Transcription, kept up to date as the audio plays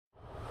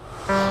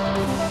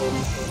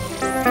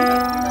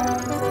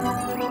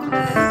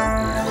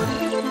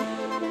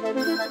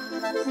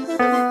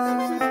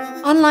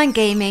Online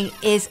gaming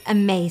is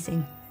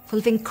amazing, full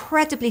of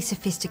incredibly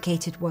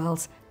sophisticated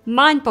worlds,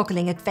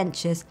 mind-boggling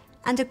adventures,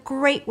 and a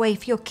great way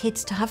for your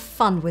kids to have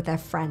fun with their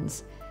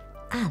friends.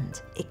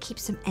 And it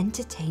keeps them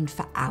entertained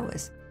for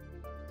hours.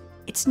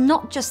 It's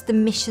not just the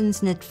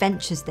missions and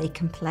adventures they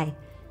can play,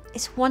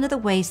 it's one of the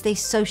ways they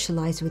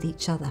socialise with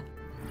each other.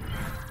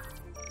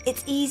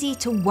 It's easy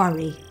to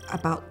worry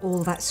about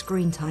all that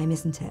screen time,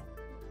 isn't it?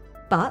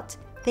 But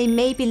they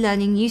may be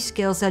learning new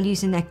skills they'll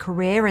use in their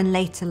career and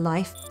later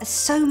life, as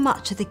so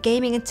much of the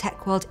gaming and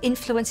tech world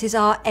influences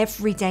our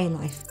everyday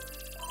life.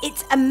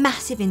 It's a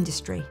massive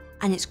industry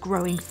and it's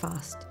growing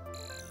fast.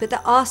 But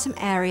there are some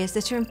areas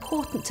that are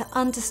important to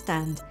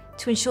understand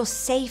to ensure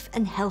safe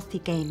and healthy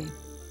gaming.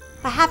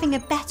 By having a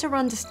better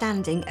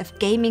understanding of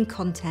gaming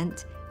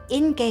content,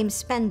 in-game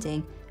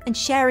spending, and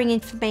sharing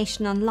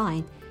information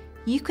online,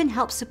 you can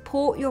help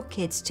support your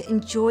kids to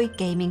enjoy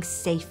gaming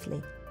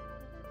safely.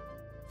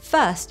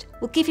 First,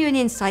 we'll give you an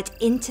insight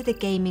into the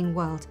gaming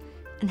world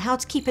and how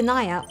to keep an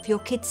eye out for your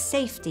kids'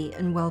 safety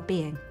and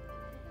well-being.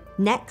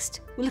 Next,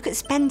 we'll look at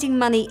spending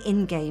money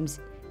in games,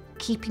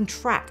 keeping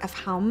track of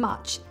how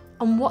much,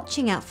 and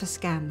watching out for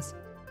scams.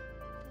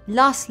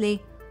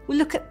 Lastly, we'll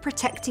look at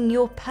protecting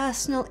your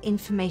personal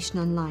information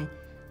online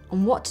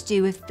and what to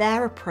do if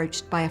they're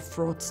approached by a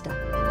fraudster.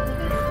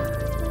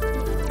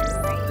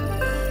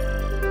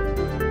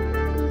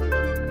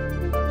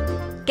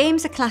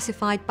 Games are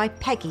classified by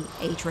PEGI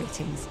age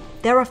ratings.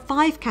 There are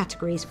 5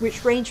 categories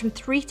which range from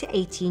 3 to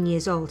 18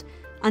 years old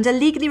and are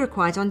legally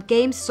required on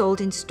games sold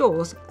in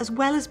stores as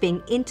well as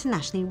being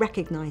internationally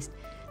recognised,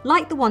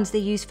 like the ones they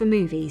use for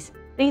movies.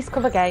 These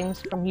cover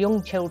games from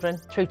young children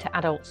through to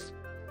adults,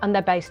 and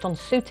they're based on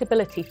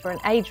suitability for an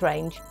age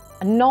range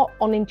and not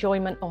on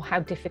enjoyment or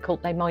how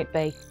difficult they might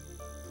be.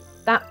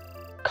 That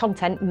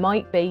content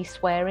might be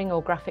swearing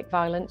or graphic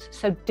violence,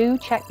 so do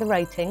check the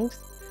ratings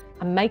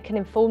and make an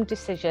informed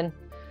decision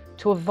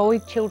to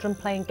avoid children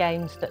playing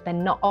games that they're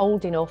not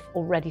old enough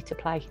or ready to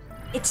play.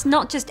 It's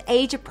not just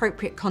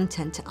age-appropriate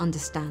content to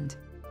understand.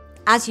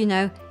 As you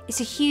know, it's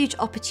a huge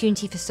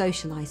opportunity for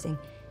socialising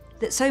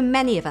that so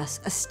many of us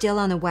are still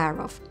unaware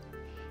of.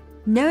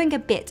 Knowing a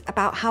bit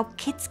about how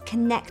kids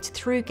connect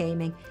through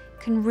gaming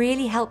can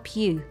really help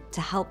you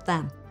to help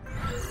them.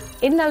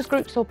 In those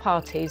groups or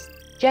parties,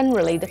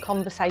 generally the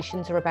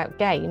conversations are about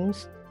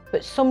games,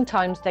 but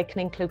sometimes they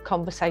can include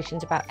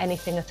conversations about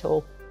anything at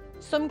all.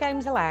 Some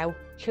games allow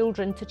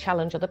children to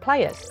challenge other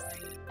players,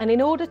 and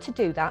in order to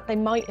do that, they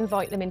might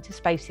invite them into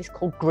spaces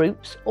called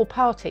groups or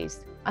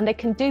parties, and they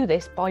can do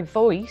this by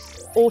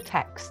voice or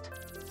text.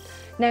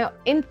 Now,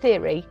 in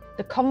theory,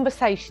 the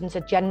conversations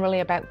are generally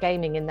about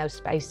gaming in those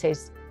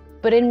spaces,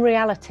 but in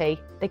reality,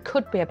 they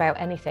could be about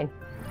anything.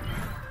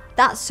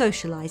 That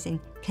socialising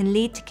can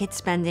lead to kids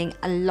spending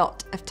a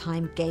lot of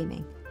time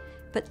gaming,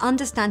 but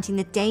understanding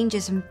the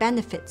dangers and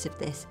benefits of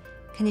this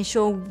can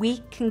ensure we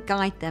can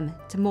guide them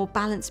to more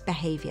balanced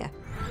behaviour.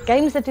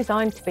 Games are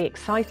designed to be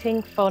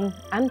exciting, fun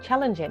and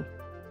challenging,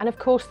 and of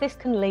course this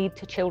can lead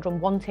to children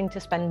wanting to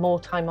spend more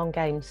time on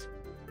games.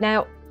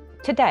 Now,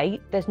 to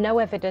date, there's no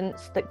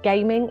evidence that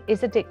gaming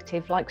is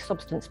addictive like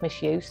substance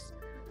misuse.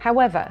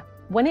 However,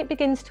 when it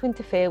begins to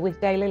interfere with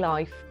daily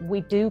life,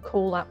 we do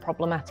call that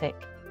problematic.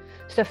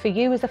 So for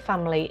you as a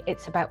family,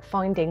 it's about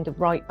finding the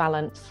right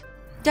balance.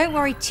 Don't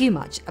worry too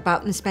much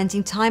about them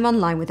spending time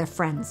online with their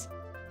friends.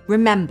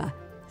 Remember,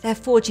 they're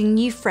forging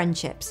new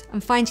friendships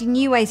and finding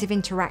new ways of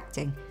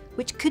interacting,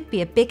 which could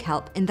be a big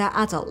help in their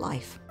adult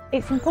life.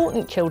 It's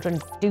important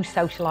children do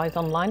socialise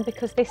online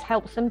because this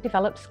helps them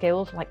develop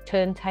skills like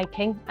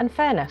turn-taking and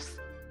fairness.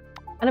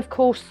 And of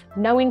course,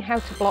 knowing how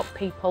to block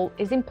people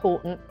is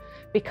important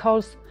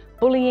because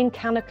bullying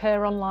can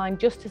occur online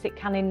just as it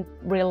can in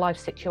real-life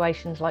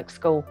situations like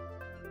school.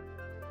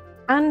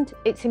 And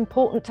it's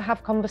important to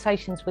have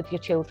conversations with your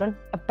children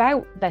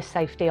about their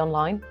safety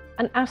online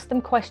and ask them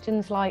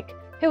questions like,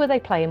 who are they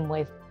playing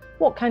with?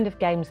 What kind of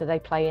games are they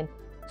playing?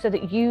 So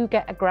that you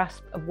get a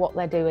grasp of what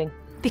they're doing.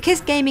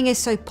 Because gaming is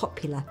so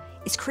popular,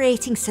 it's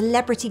creating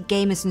celebrity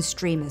gamers and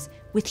streamers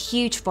with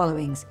huge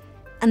followings,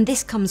 and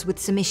this comes with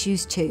some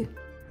issues too.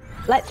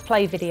 Let's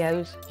play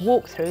videos,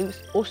 walkthroughs,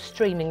 or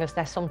streaming as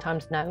they're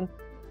sometimes known,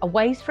 are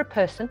ways for a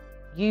person,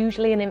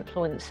 usually an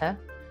influencer,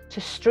 to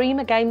stream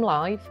a game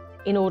live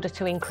in order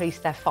to increase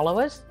their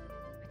followers,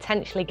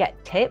 potentially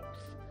get tips,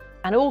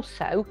 and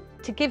also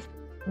to give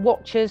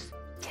watchers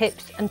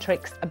tips and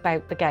tricks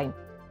about the game.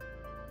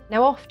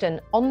 Now, often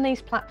on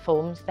these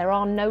platforms, there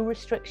are no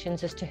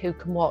restrictions as to who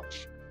can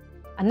watch.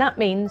 And that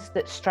means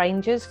that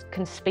strangers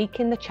can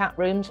speak in the chat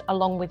rooms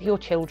along with your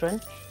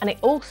children. And it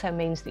also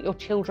means that your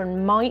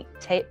children might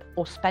tip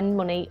or spend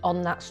money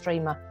on that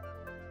streamer.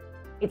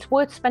 It's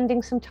worth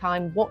spending some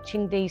time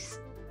watching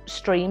these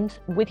streams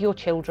with your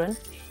children.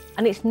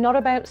 And it's not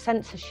about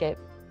censorship.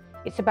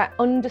 It's about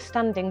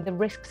understanding the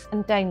risks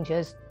and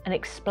dangers and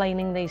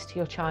explaining these to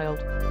your child.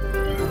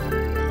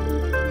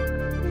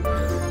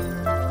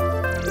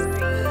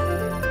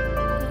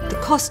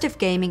 cost of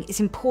gaming is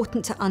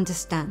important to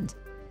understand.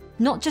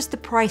 Not just the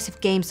price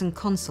of games and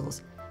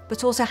consoles,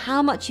 but also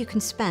how much you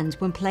can spend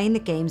when playing the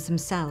games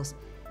themselves,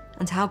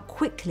 and how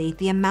quickly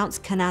the amounts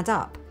can add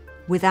up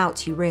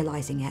without you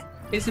realising it.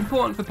 It's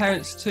important for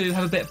parents to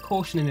have a bit of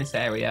caution in this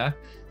area,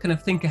 kind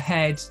of think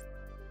ahead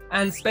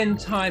and spend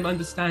time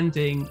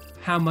understanding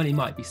how money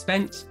might be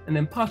spent. And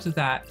then part of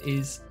that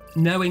is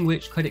knowing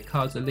which credit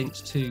cards are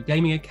linked to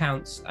gaming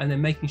accounts, and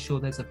then making sure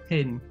there's a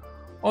PIN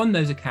on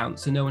those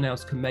accounts so no one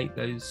else can make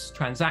those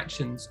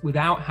transactions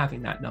without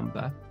having that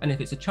number. And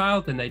if it's a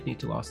child, then they'd need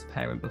to ask the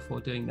parent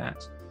before doing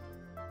that.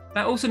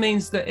 That also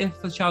means that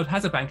if a child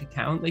has a bank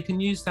account, they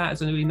can use that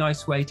as a really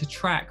nice way to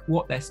track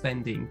what they're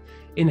spending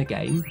in a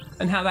game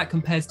and how that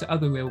compares to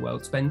other real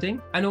world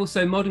spending. And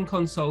also modern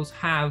consoles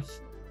have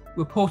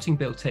reporting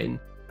built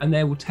in, and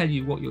they will tell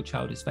you what your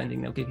child is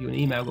spending. They'll give you an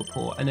email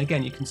report. And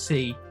again, you can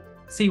see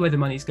where the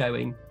money's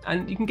going,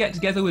 and you can get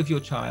together with your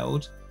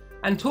child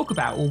and talk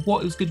about, well,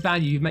 what was good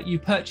value? You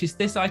purchased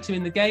this item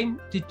in the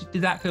game.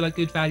 Did that feel like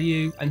good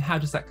value? And how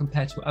does that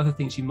compare to other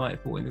things you might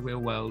have bought in the real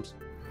world?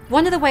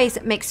 One of the ways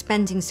that makes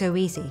spending so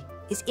easy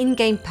is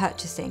in-game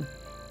purchasing.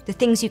 The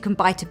things you can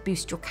buy to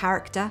boost your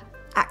character,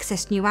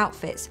 access new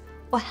outfits,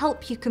 or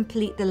help you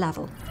complete the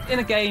level. In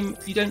a game,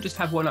 you don't just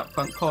have one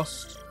upfront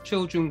cost.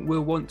 Children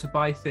will want to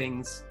buy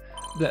things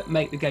that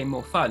make the game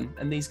more fun,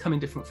 and these come in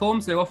different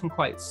forms. They're often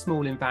quite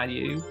small in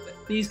value.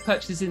 These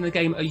purchases in the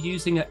game are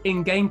using an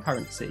in-game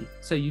currency.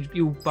 So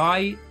you'll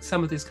buy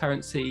some of this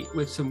currency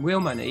with some real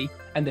money,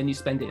 and then you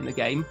spend it in the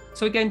game.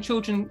 So again,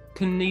 children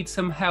can need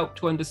some help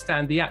to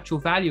understand the actual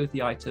value of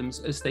the items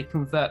as they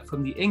convert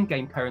from the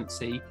in-game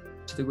currency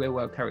to the real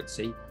world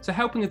currency. So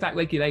helping with that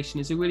regulation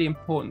is a really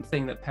important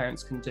thing that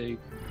parents can do.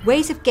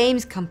 Ways of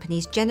games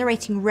companies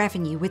generating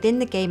revenue within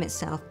the game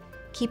itself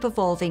keep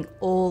evolving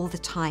all the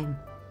time.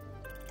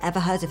 Ever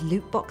heard of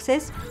loot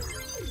boxes?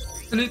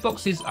 The loot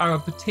boxes are a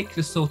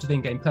particular sort of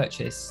in-game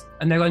purchase,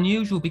 and they're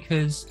unusual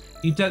because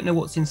you don't know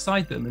what's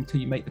inside them until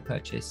you make the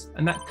purchase.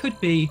 And that could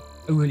be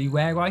a really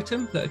rare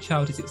item that a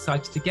child is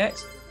excited to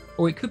get,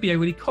 or it could be a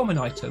really common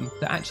item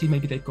that actually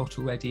maybe they've got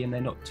already and they're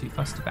not too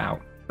fussed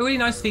about. A really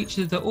nice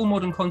feature that all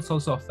modern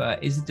consoles offer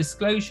is a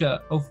disclosure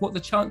of what the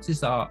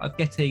chances are of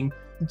getting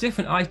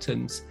different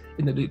items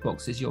in the loot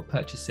boxes you're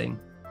purchasing.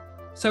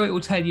 So it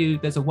will tell you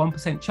there's a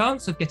 1%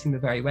 chance of getting the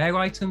very rare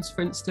items,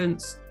 for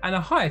instance, and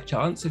a higher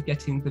chance of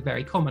getting the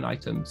very common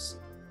items.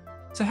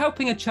 So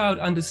helping a child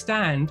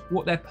understand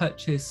what their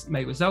purchase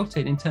may result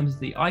in terms of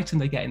the item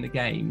they get in the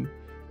game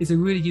is a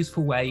really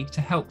useful way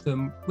to help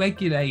them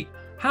regulate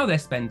how they're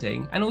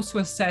spending and also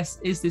assess,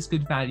 is this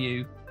good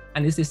value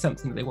and is this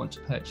something that they want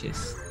to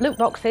purchase? Loot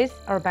boxes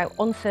are about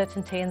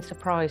uncertainty and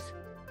surprise,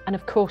 and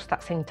of course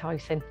that's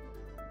enticing.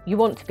 You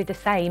want to be the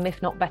same, if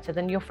not better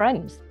than your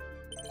friends.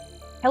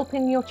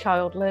 Helping your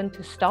child learn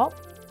to stop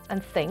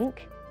and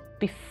think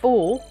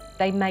before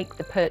they make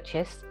the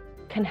purchase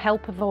can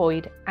help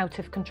avoid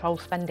out-of-control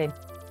spending.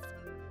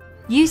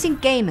 Using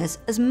gamers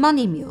as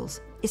money mules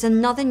is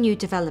another new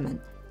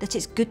development that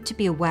it's good to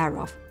be aware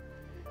of.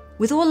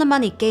 With all the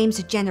money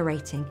games are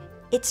generating,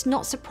 it's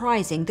not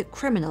surprising that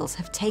criminals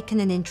have taken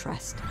an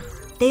interest.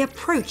 They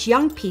approach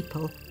young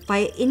people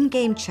via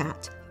in-game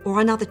chat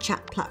or on other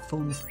chat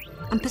platforms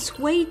and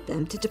persuade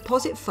them to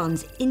deposit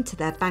funds into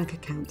their bank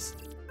accounts.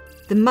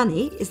 The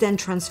money is then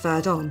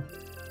transferred on.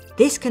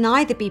 This can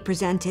either be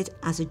presented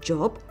as a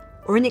job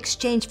or in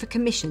exchange for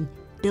commission,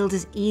 billed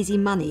as easy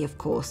money, of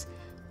course,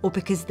 or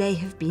because they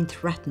have been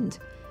threatened.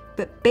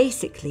 But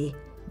basically,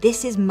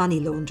 this is money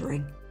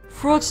laundering.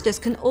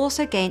 Fraudsters can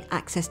also gain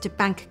access to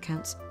bank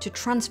accounts to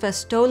transfer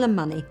stolen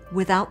money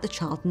without the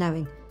child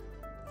knowing.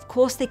 Of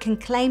course, they can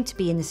claim to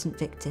be innocent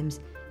victims,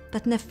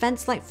 but an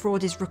offence like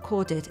fraud is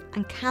recorded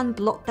and can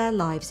blot their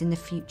lives in the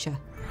future.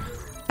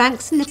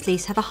 Banks and the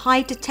police have a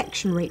high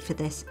detection rate for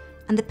this,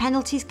 and the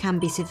penalties can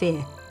be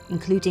severe,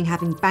 including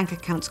having bank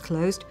accounts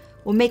closed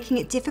or making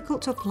it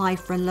difficult to apply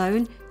for a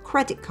loan,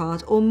 credit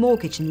card or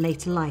mortgage in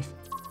later life.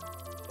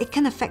 It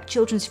can affect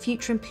children's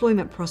future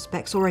employment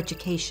prospects or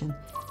education,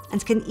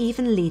 and can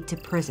even lead to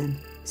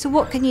prison. So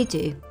what can you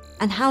do?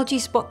 And how do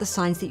you spot the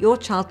signs that your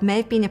child may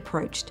have been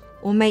approached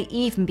or may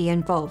even be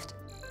involved?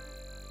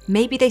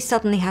 Maybe they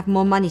suddenly have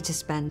more money to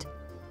spend,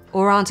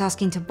 or aren't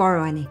asking to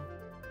borrow any.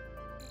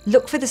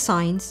 Look for the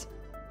signs,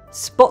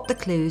 spot the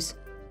clues,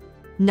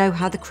 know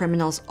how the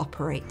criminals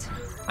operate.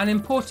 An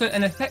important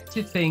and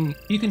effective thing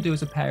you can do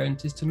as a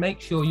parent is to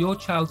make sure your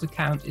child's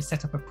account is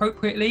set up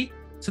appropriately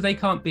so they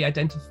can't be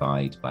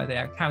identified by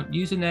their account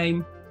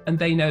username and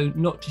they know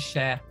not to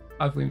share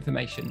other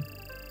information.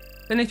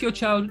 Then if your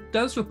child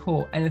does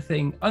report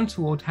anything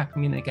untoward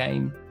happening in a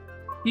game,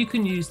 you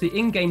can use the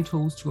in-game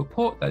tools to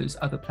report those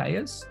other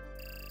players,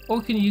 or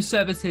you can use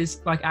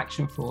services like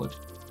Action Fraud,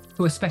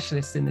 who are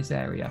specialists in this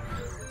area.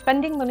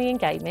 Spending money in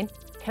gaming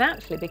can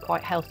actually be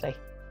quite healthy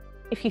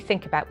if you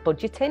think about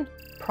budgeting,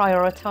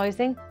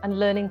 prioritising and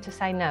learning to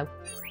say no.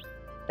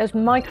 Those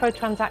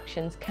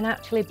microtransactions can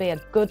actually be a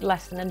good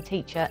lesson and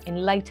teacher in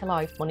later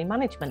life money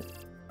management.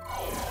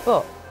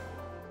 But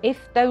if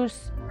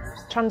those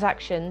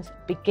transactions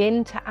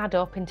begin to add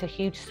up into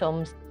huge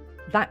sums,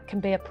 that can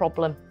be a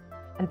problem,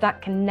 and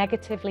that can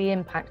negatively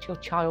impact your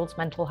child's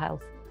mental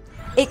health.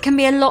 It can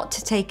be a lot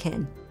to take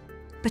in,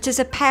 but as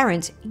a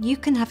parent, you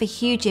can have a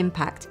huge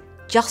impact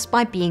just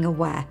by being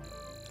aware,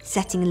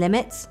 setting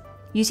limits,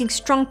 using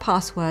strong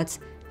passwords,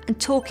 and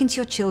talking to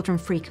your children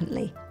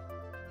frequently.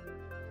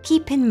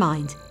 Keep in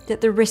mind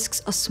that the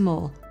risks are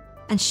small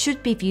and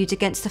should be viewed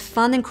against the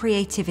fun and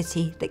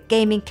creativity that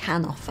gaming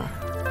can offer.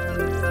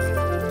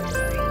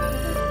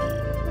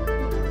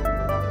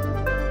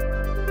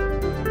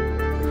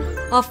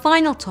 Our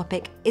final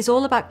topic is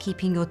all about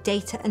keeping your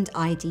data and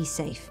ID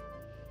safe.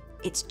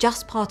 It's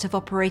just part of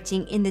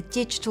operating in the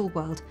digital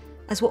world,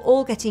 as we're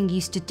all getting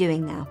used to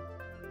doing now.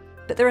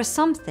 But there are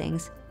some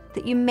things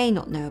that you may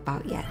not know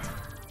about yet.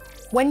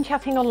 When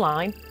chatting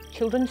online,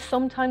 children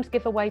sometimes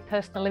give away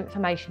personal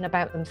information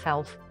about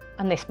themselves,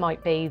 and this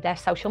might be their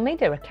social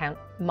media account,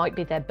 might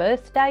be their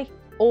birthday,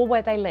 or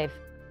where they live.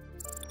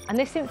 And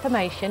this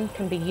information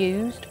can be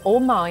used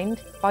or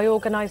mined by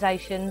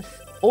organisations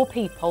or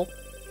people,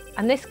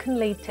 and this can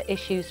lead to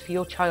issues for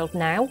your child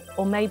now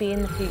or maybe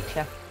in the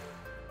future.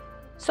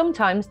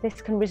 Sometimes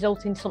this can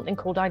result in something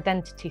called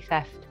identity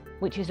theft,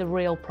 which is a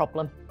real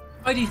problem.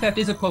 ID theft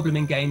is a problem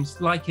in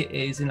games like it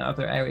is in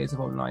other areas of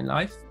online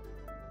life.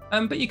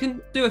 But you can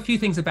do a few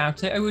things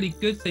about it. A really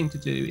good thing to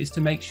do is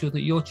to make sure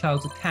that your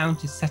child's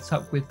account is set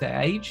up with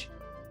their age,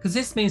 because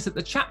this means that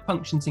the chat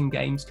functions in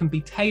games can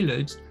be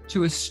tailored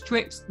to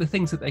restrict the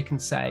things that they can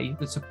say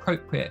that's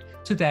appropriate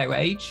to their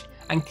age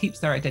and keeps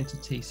their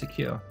identity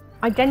secure.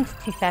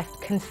 Identity theft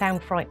can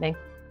sound frightening,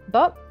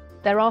 but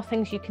there are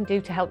things you can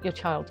do to help your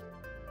child.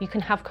 You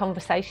can have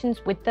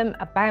conversations with them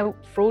about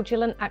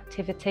fraudulent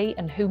activity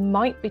and who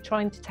might be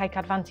trying to take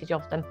advantage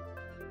of them,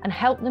 and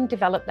help them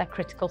develop their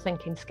critical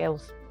thinking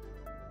skills.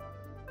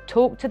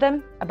 Talk to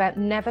them about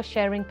never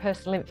sharing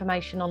personal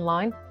information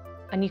online,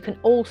 and you can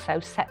also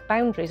set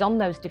boundaries on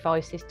those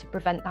devices to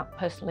prevent that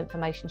personal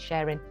information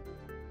sharing.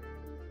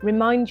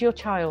 Remind your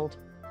child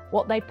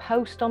what they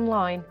post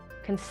online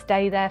can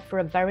stay there for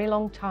a very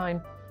long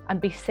time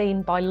and be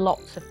seen by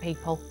lots of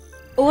people.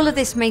 All of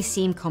this may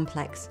seem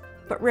complex,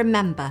 but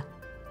remember,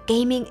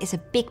 gaming is a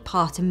big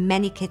part of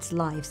many kids'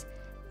 lives.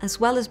 As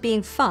well as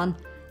being fun,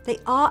 they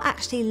are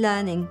actually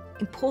learning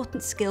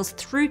important skills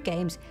through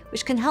games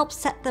which can help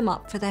set them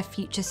up for their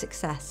future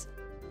success.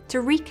 To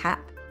recap,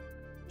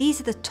 these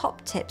are the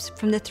top tips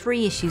from the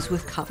 3 issues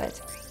we've covered.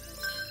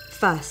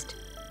 First,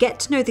 get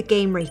to know the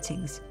game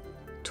ratings.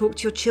 Talk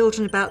to your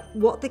children about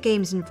what the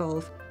games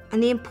involve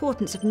and the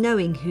importance of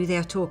knowing who they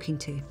are talking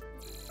to.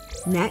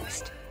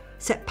 Next,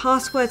 set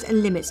passwords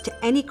and limits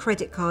to any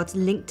credit cards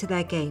linked to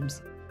their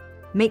games.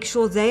 Make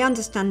sure they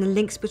understand the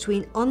links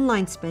between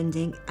online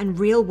spending and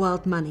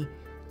real-world money,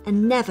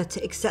 and never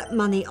to accept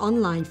money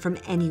online from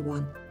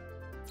anyone.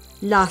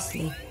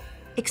 Lastly,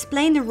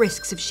 explain the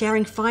risks of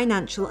sharing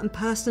financial and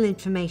personal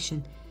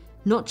information,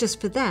 not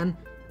just for them,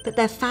 but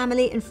their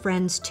family and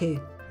friends too.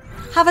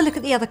 Have a look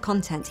at the other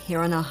content here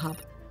on our hub,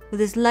 where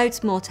there's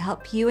loads more to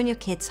help you and your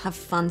kids have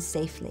fun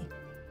safely.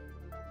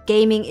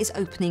 Gaming is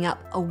opening up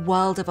a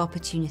world of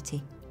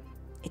opportunity.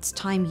 It's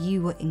time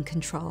you were in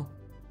control.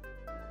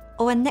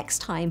 Or next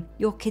time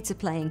your kids are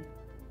playing,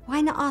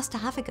 why not ask to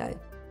have a go?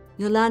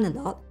 You'll learn a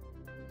lot,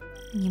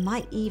 and you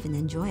might even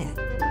enjoy it.